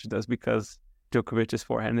Djokovic does because Djokovic's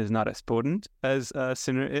forehand is not as potent as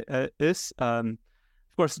Sinner is. Of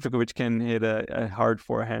course, Djokovic can hit a hard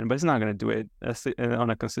forehand, but he's not going to do it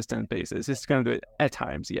on a consistent basis. He's going to do it at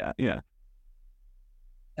times. Yeah.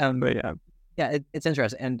 But yeah. Yeah, it's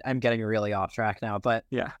interesting, and I'm getting really off track now. But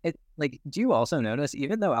yeah, it like, do you also notice,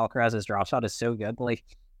 even though Alcaraz's drop shot is so good, like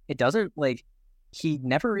it doesn't like he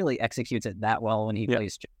never really executes it that well when he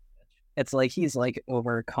plays Djokovic. It's like he's like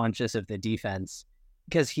over conscious of the defense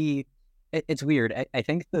because it's weird. I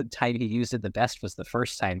think the time he used it the best was the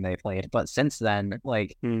first time they played, but since then,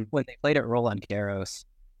 like when they played at Roland Garros,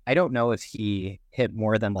 I don't know if he hit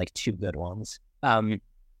more than like 2 good ones.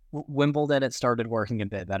 Wimbledon, it started working a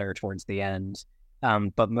bit better towards the end,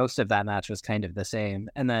 but most of that match was kind of the same.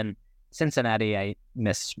 And then Cincinnati, I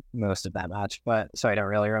missed most of that match, so I don't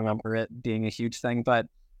really remember it being a huge thing. But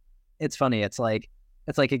it's funny. It's like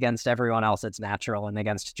against everyone else, it's natural, and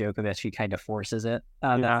against Djokovic, he kind of forces it.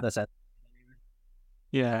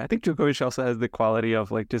 Yeah, I think Djokovic also has the quality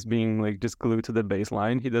of like just being like just glued to the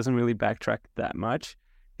baseline. He doesn't really backtrack that much.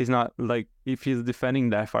 He's not like, if he's defending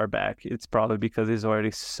that far back, it's probably because he's already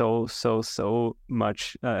so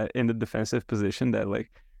much in the defensive position that like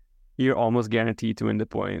you're almost guaranteed to win the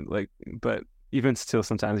point. Like, but even still,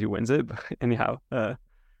 sometimes he wins it. But anyhow,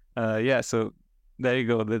 yeah. So there you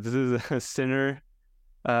go. This is a Sinner's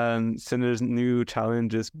new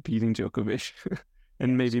challenge is beating Djokovic.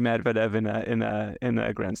 And maybe Medvedev in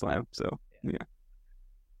a Grand Slam. So yeah.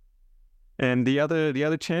 And the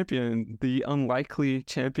other champion, the unlikely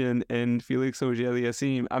champion in Felix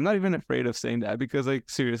Auger-Aliassime. I'm not even afraid of saying that because, like,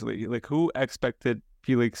 seriously, like, who expected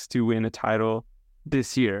Felix to win a title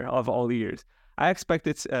this year of all the years? I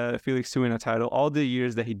expected Felix to win a title all the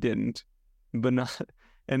years that he didn't, but not.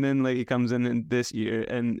 And then like he comes in this year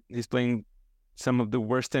and he's playing some of the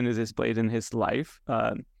worst tennis he's played in his life.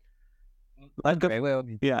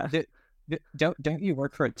 Wait. Yeah. Don't you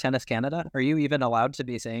work for Tennis Canada? Are you even allowed to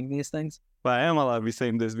be saying these things? Well, I am allowed to be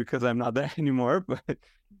saying this because I'm not there anymore. But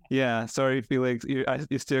yeah, sorry, Felix. You're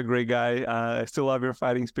still a great guy. I still love your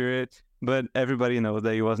fighting spirit. But everybody knows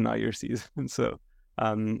that it was not your season. So,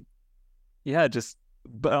 yeah,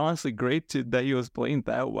 but honestly, great that he was playing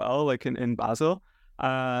that well, like in Basel.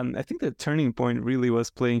 I think the turning point really was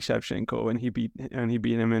playing Shevchenko, and he beat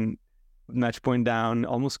him in match point down,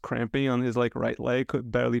 almost cramping on his like right leg,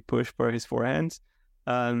 could barely push for his forehands,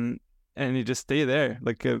 and he just stayed there.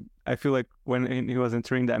 Like I feel like when he was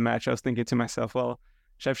entering that match, I was thinking to myself, well,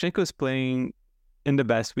 Shevchenko is playing in the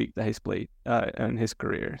best week that he's played in his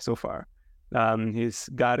career so far. He's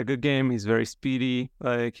got a good game. He's very speedy.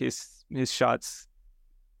 Like his shots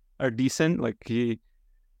are decent. Like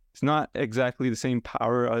it's not exactly the same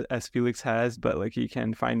power as Felix has, but like he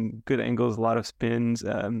can find good angles, a lot of spins.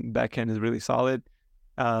 Backhand is really solid.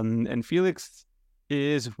 And Felix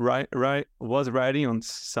was riding on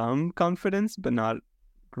some confidence, but not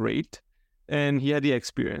great. And he had the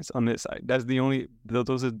experience on this side. Those are the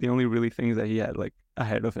only really things that he had like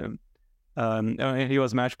ahead of him. And he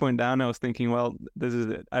was match point down. I was thinking, well, this is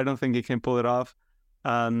it. I don't think he can pull it off.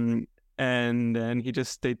 And then he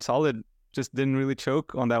just stayed solid. Just didn't really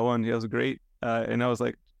choke on that one. He was great. And I was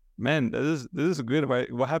like, man, this is good.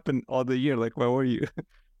 What happened all the year? Like, where were you?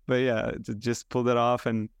 But yeah, just pulled it off.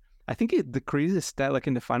 And I think the craziest stat, like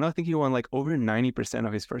in the final, I think he won like over 90%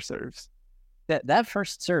 of his first serves. That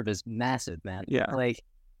first serve is massive, man. Yeah. Like,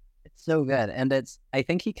 it's so good. And I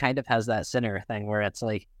think he kind of has that Sinner thing where it's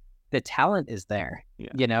like, the talent is there.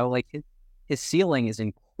 Yeah. You know, like his ceiling is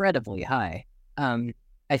incredibly high.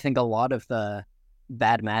 I think a lot of the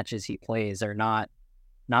bad matches he plays are not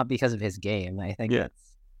because of his game. I think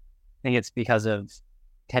it's because of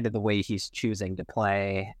kind of the way he's choosing to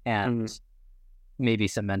play and maybe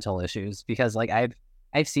some mental issues. Because like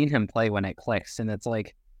I've seen him play when it clicks, and it's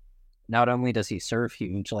like not only does he serve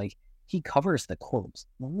huge, like he covers the courts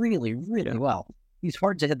really, really well. He's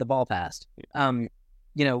hard to hit the ball past.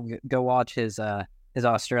 You know, go watch his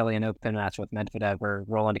Australian Open match with Medvedev or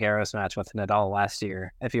Roland Garros match with Nadal last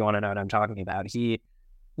year, if you want to know what I'm talking about. He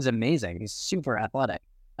was amazing. He's super athletic.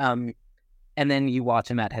 And then you watch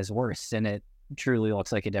him at his worst, and it truly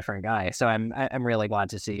looks like a different guy. So I'm really glad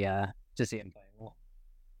to see him playing well.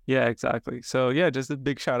 Yeah, exactly. So yeah, just a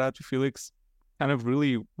big shout out to Felix. Kind of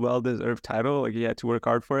really well deserved title. Like he had to work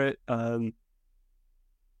hard for it.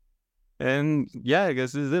 And yeah, I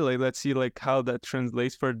guess this is it. Like, let's see like how that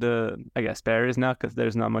translates for Paris now, because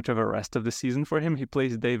there's not much of a rest of the season for him. He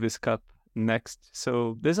plays Davis Cup next,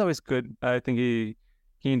 so this is always good. I think he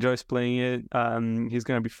enjoys playing it. He's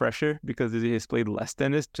gonna be fresher because he has played less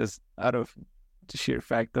tennis, just out of the sheer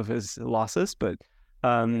fact of his losses. But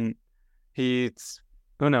he's,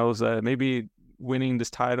 who knows, maybe winning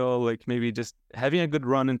this title, like maybe just having a good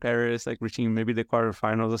run in Paris, like reaching maybe the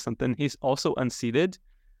quarterfinals or something. He's also unseeded.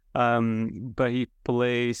 But he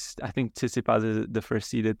plays, I think Tsitsipas is the first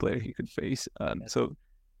seeded player he could face. So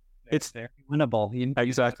it's very winnable.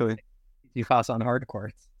 Exactly. You pass on hard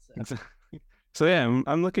courts. So yeah,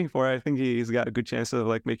 I'm looking for it. I think he's got a good chance of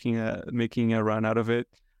like making a run out of it.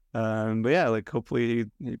 But yeah, like hopefully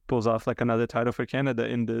he pulls off like another title for Canada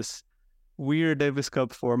in this weird Davis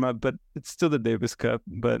Cup format, but it's still the Davis Cup.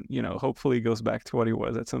 But hopefully he goes back to what he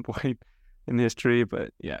was at some point in history.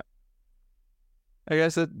 But yeah. I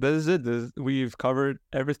guess that is it. We've covered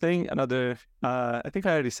everything. Another, I think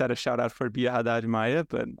I already said a shout out for Bia Haddad Maia,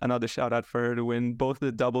 but another shout out for her to win both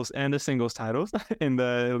the doubles and the singles titles in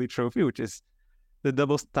the Elite Trophy, which is, the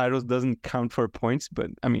doubles titles doesn't count for points,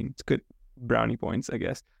 but I mean, it's good brownie points, I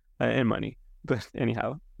guess, and money. But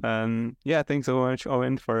anyhow, yeah, thanks so much,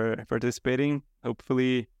 Owen, for participating.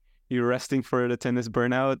 Hopefully you're resting for the tennis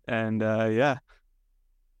burnout, and yeah.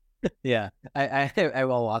 Yeah, I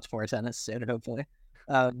will watch more tennis soon, hopefully.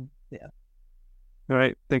 Yeah. All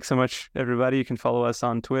right. Thanks so much, everybody. You can follow us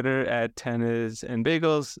on Twitter at Tennis and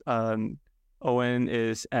Bagels. Owen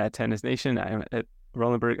is at Tennis Nation. I'm at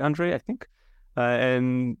Rollenberg Andre, I think.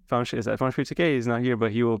 And Vansh is at Vansh2K. He's not here,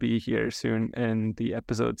 but he will be here soon in the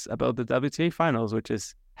episodes about the WTA Finals, which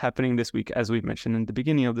is happening this week, as we mentioned in the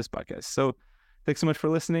beginning of this podcast. So thanks so much for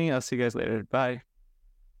listening. I'll see you guys later. Bye.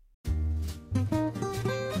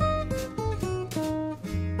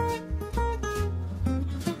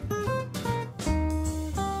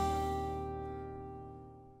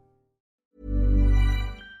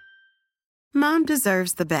 Mom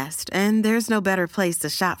deserves the best, and there's no better place to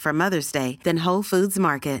shop for Mother's Day than Whole Foods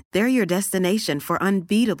Market. They're your destination for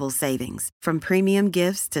unbeatable savings, from premium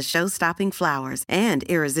gifts to show-stopping flowers and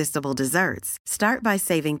irresistible desserts. Start by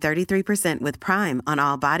saving 33% with Prime on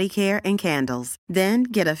all body care and candles. Then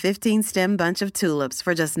get a 15-stem bunch of tulips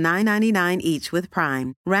for just $9.99 each with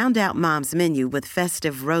Prime. Round out Mom's menu with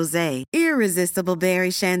festive rosé, irresistible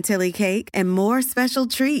berry chantilly cake, and more special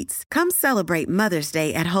treats. Come celebrate Mother's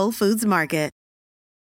Day at Whole Foods Market.